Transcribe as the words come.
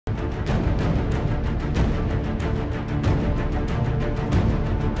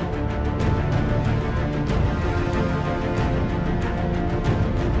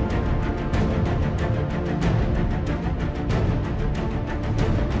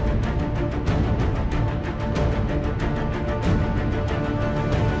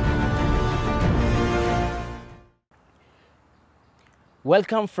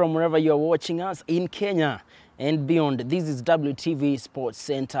Welcome from wherever you are watching us in Kenya and beyond. This is WTV Sports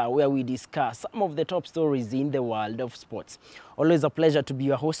Center, where we discuss some of the top stories in the world of sports. Always a pleasure to be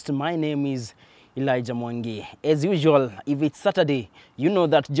your host. My name is Elijah Mwangi. As usual, if it's Saturday, you know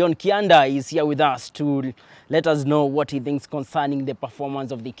that John Kianda is here with us to let us know what he thinks concerning the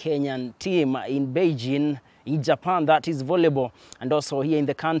performance of the Kenyan team in Beijing, in Japan, that is volleyball, and also here in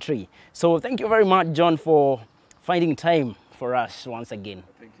the country. So thank you very much, John, for finding time for us once again.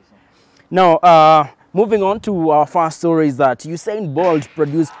 Thank you so much. Now, moving on to our first story is that Usain Bolt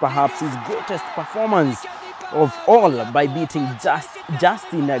produced perhaps his greatest performance of all by beating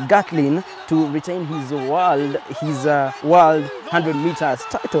Justin Gatlin to retain his world 100 meters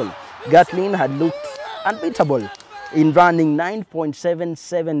title. Gatlin had looked unbeatable in running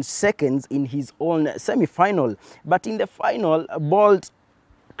 9.77 seconds in his own semi-final, but in the final, Bolt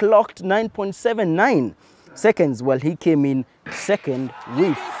clocked 9.79 seconds, while he came in second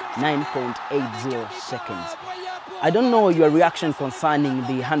with 9.80 seconds. I don't know your reaction concerning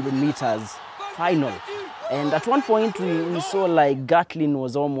the 100 meters final. And at one point we saw like Gatlin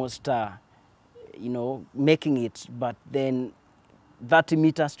was almost, making it, but then 30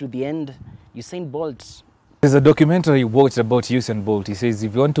 meters to the end, Usain Bolt. There's a documentary he watched about Usain Bolt. He says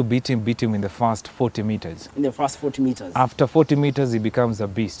if you want to beat him in the first 40 meters. In the first 40 meters. After 40 meters, he becomes a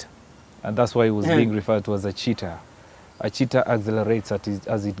beast. And that's why he was being referred to as a cheetah. A cheetah accelerates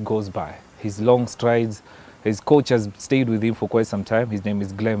as it goes by. His long strides, his coach has stayed with him for quite some time. His name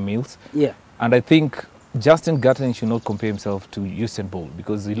is Glenn Mills. Yeah. And I think Justin Gatlin should not compare himself to Usain Bolt,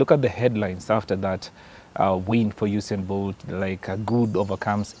 because you look at the headlines after that win for Usain Bolt, like good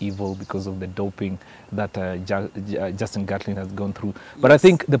overcomes evil because of the doping that Justin Gatlin has gone through. Yes. But I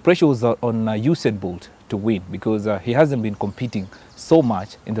think the pressure was on Usain Bolt to win, because he hasn't been competing so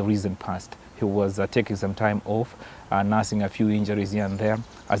much in the recent past. He was taking some time off, nursing a few injuries here and there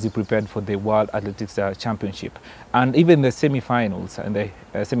as he prepared for the World Athletics Championship. And even the semi-finals, I think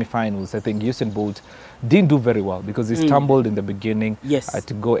Usain Bolt didn't do very well because he stumbled in the beginning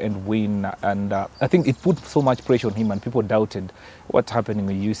to go and win. And I think it put so much pressure on him, and people doubted what's happening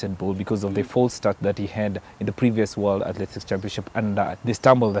with Usain Bolt because of the false start that he had in the previous World Athletics Championship and the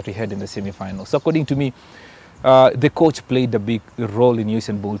stumble that he had in the semi-finals. So according to me, the coach played a big role in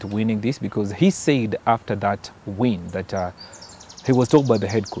Usain Bolt winning this, because he said after that win that he was told by the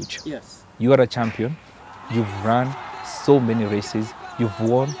head coach, yes, you are a champion, you've run so many races, you've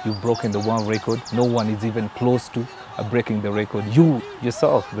won, you've broken the world record, no one is even close to breaking the record. You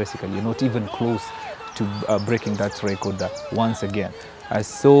yourself, basically, you're not even close to breaking that record once again.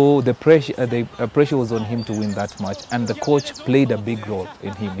 So the pressure was on him to win that match, and the coach played a big role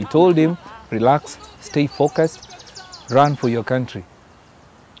in him. He told him, relax, stay focused, run for your country,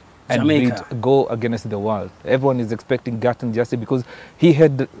 and go against the world. Everyone is expecting Gatlin just because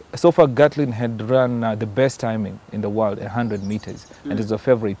so far Gatlin had run the best timing in the world, 100 meters, and is a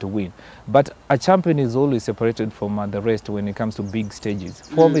favorite to win. But a champion is always separated from the rest when it comes to big stages.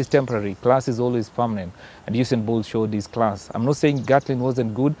 Form is temporary, class is always permanent, and Usain Bolt showed his class. I'm not saying Gatlin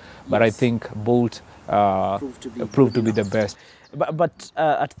wasn't good, but I think Bolt proved to be the best. But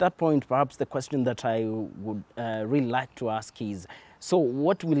at that point, perhaps the question that I would really like to ask is, so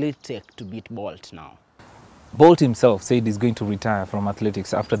what will it take to beat Bolt now? Bolt himself said he's going to retire from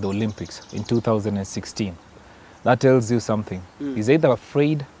athletics after the Olympics in 2016. That tells you something. He's either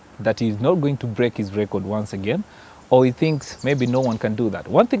afraid that he's not going to break his record once again, or he thinks maybe no one can do that.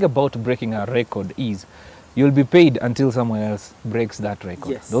 One thing about breaking a record is you'll be paid until someone else breaks that record.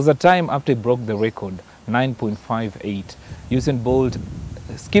 Yes. There was a time after he broke the record, 9.58, Usain Bolt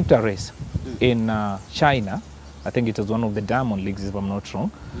skipped a race in China. I think it was one of the Diamond Leagues, if I'm not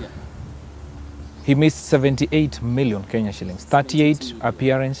wrong. Yeah. He missed 78 million Kenya shillings, 38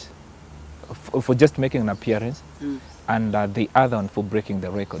 appearance for just making an appearance, and the other one for breaking the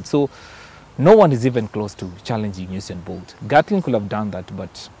record. So no one is even close to challenging Usain Bolt. Gatlin could have done that,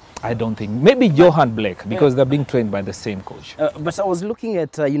 but I don't think. Maybe Johan Blake, because they're being trained by the same coach. But I was looking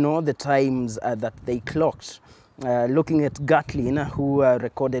at, the times that they clocked. Looking at Gatlin, who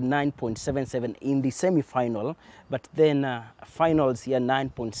recorded 9.77 in the semi-final, but then finals here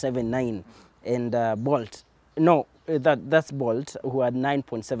 9.79, and Bolt, that's Bolt, who had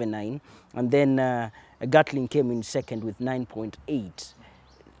 9.79, and then Gatlin came in second with 9.8.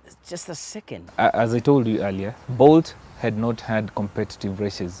 Just a second. As I told you earlier, Bolt had not had competitive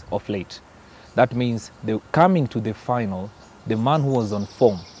races of late. That means coming to the final, the man who was on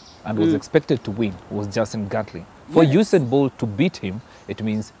form and was expected to win was Justin Gatlin. For Usain Bolt to beat him, it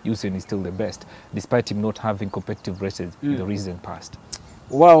means Usain is still the best, despite him not having competitive races in the recent past.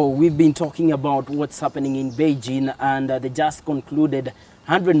 Well, we've been talking about what's happening in Beijing, and the just concluded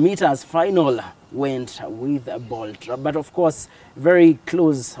 100 meters final went with Bolt. But of course, very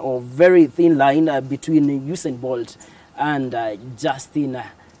close or very thin line between Usain Bolt and Justin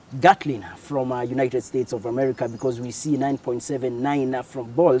Gatlin from United States of America, because we see 9.79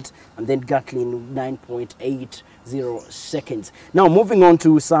 from Bolt and then Gatlin 9.80 seconds. Now moving on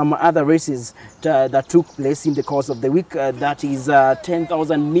to some other races that took place in the course of the week, that is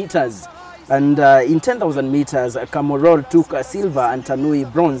 10,000 meters. And in 10,000 meters, Kamoror took silver and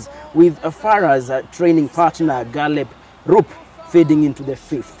Tanui bronze, with Farah's training partner Galep Rup fading into the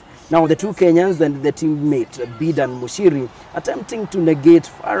fifth. Now the two Kenyans and the teammate Bidan Mushiri attempting to negate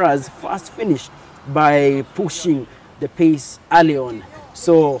Farah's fast finish by pushing the pace early on.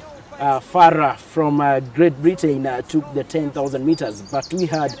 So Farah from Great Britain took the 10,000 meters, but we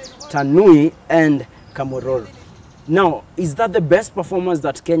had Tanui and Kamoror. Now, is that the best performance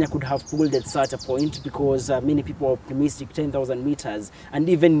that Kenya could have pulled at such a point? Because many people are optimistic 10,000 meters, and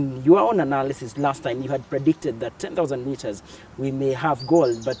even your own analysis last time, you had predicted that 10,000 meters we may have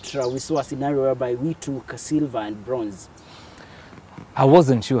gold, but we saw a scenario whereby we took silver and bronze. I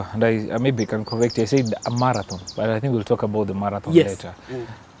wasn't sure, and I maybe can correct you. I said a marathon, but I think we'll talk about the marathon later.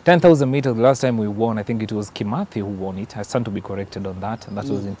 10,000 meters, the last time we won, I think it was Kimathi who won it. I stand to be corrected on that, and that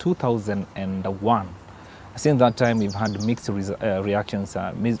was in 2001. Since that time, we've had mixed reactions,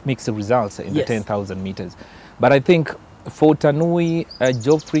 mixed results in the 10,000 meters. But I think for Tanui,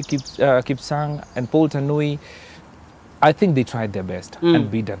 Geoffrey Kipsang and Paul Tanui, I think they tried their best and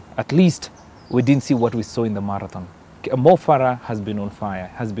beaten. At least we didn't see what we saw in the marathon. Mo Farah has been on fire,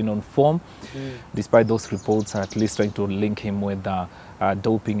 has been on form, despite those reports at least trying to link him with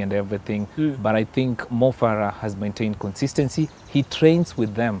doping and everything. But I think Mo Farah has maintained consistency. He trains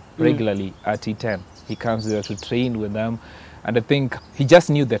with them regularly at E10. He comes there to train with them, and I think he just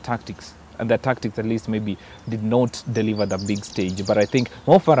knew their tactics, and their tactics at least maybe did not deliver the big stage. But I think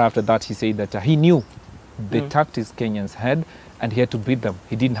Mo Farah after that, he said that he knew the tactics Kenyans had, and he had to beat them.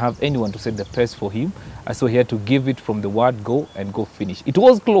 He didn't have anyone to set the pace for him, so he had to give it from the word go and go finish. It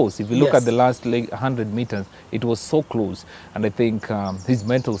was close. If you look at the last 100 meters, it was so close, and I think his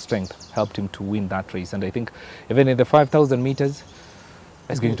mental strength helped him to win that race. And I think even in the 5,000 meters,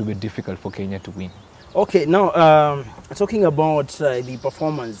 it's going to be difficult for Kenya to win. Okay, now talking about the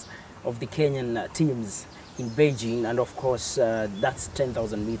performance of the Kenyan teams in Beijing, and of course that's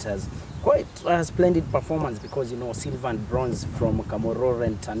 10,000 meters. Quite a splendid performance, because you know, silver and bronze from Kamoror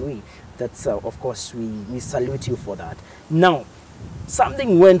and Tanui. That's of course we salute you for that. Now,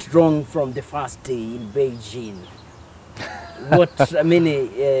 something went wrong from the first day in Beijing. What many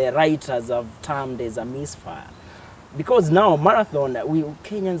writers have termed as a misfire, because now marathon, we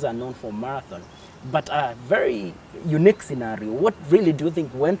Kenyans are known for marathon. But a very unique scenario. What really do you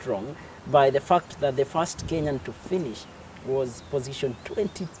think went wrong by the fact that the first Kenyan to finish was position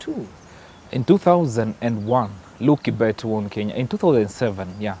 22? In 2001, Luke Kibet won Kenya. In 2007,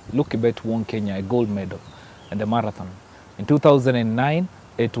 Luke Kibet won Kenya a gold medal in the marathon. In 2009,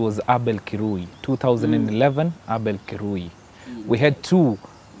 it was Abel Kirui. 2011, Abel Kirui. We had two.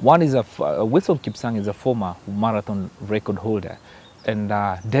 One is Wilson Kipsang is a former marathon record holder. And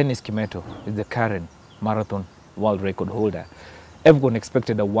Dennis Kimeto is the current marathon world record holder. Everyone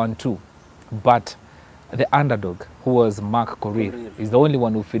expected a 1-2, but the underdog, who was Mark Korir, is the only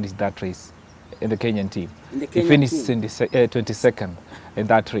one who finished that race in the Kenyan team. He finished in the 22nd in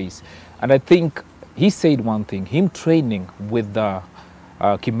that race. And I think he said one thing, him training with the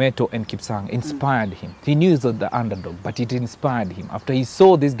Kimeto and Kipsang inspired him. He knew he was the underdog, but it inspired him. After he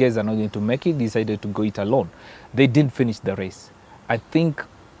saw these guys are not going to make it, he decided to go it alone. They didn't finish the race. I think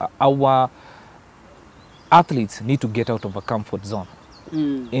our athletes need to get out of a comfort zone.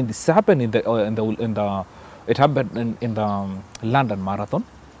 This happened it happened in the London Marathon.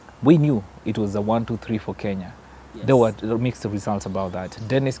 We knew it was a 1-2-3 for Kenya. There were mixed results about that.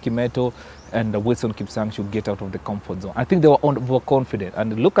 Dennis Kimeto and Wilson Kipsang should get out of the comfort zone. I think they were confident.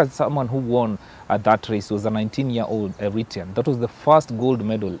 And look at someone who won at that race. It was a 19-year-old Eritrean. That was the first gold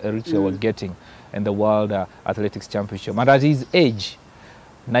medal Eritrea was getting in the World Athletics Championship. And at his age,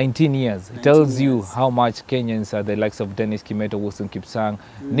 19 years, it tells you how much Kenyans, the likes of Dennis Kimeto, Wilson Kipsang,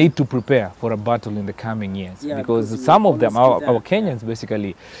 need to prepare for a battle in the coming years. Because some of them, our Kenyans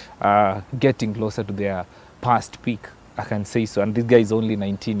basically are getting closer to their past peak, I can say so. And this guy is only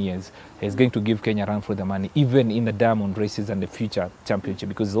 19 years. He's going to give Kenya a run for the money, even in the diamond races and the future championship,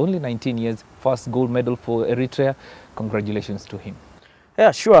 because he's only 19 years, first gold medal for Eritrea. Congratulations to him. Yeah,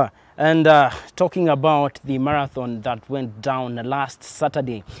 sure. And talking about the marathon that went down last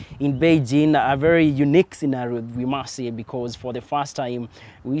Saturday in Beijing, a very unique scenario, we must say, because for the first time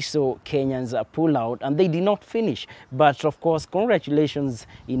we saw Kenyans pull out and they did not finish. But of course, congratulations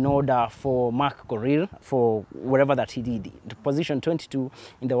in order for Mark Korir for whatever that he did. The position 22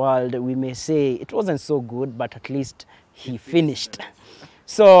 in the world, we may say it wasn't so good, but at least he finished.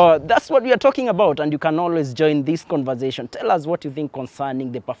 So that's what we are talking about, and you can always join this conversation. Tell us what you think concerning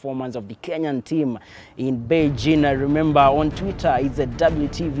the performance of the Kenyan team in Beijing. Remember, on Twitter, it's at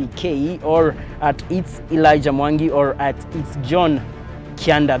WTVKE, or at It's Elijah Mwangi, or at It's John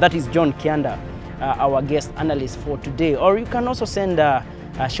Kianda. That is John Kianda, our guest analyst for today. Or you can also send a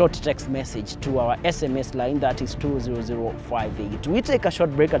short text message to our SMS line, that is 20058. We take a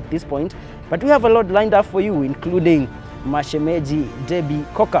short break at this point, but we have a lot lined up for you, including Mashemeji Debbie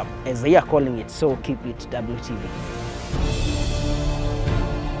Kokap, as they are calling it, so keep it WTV.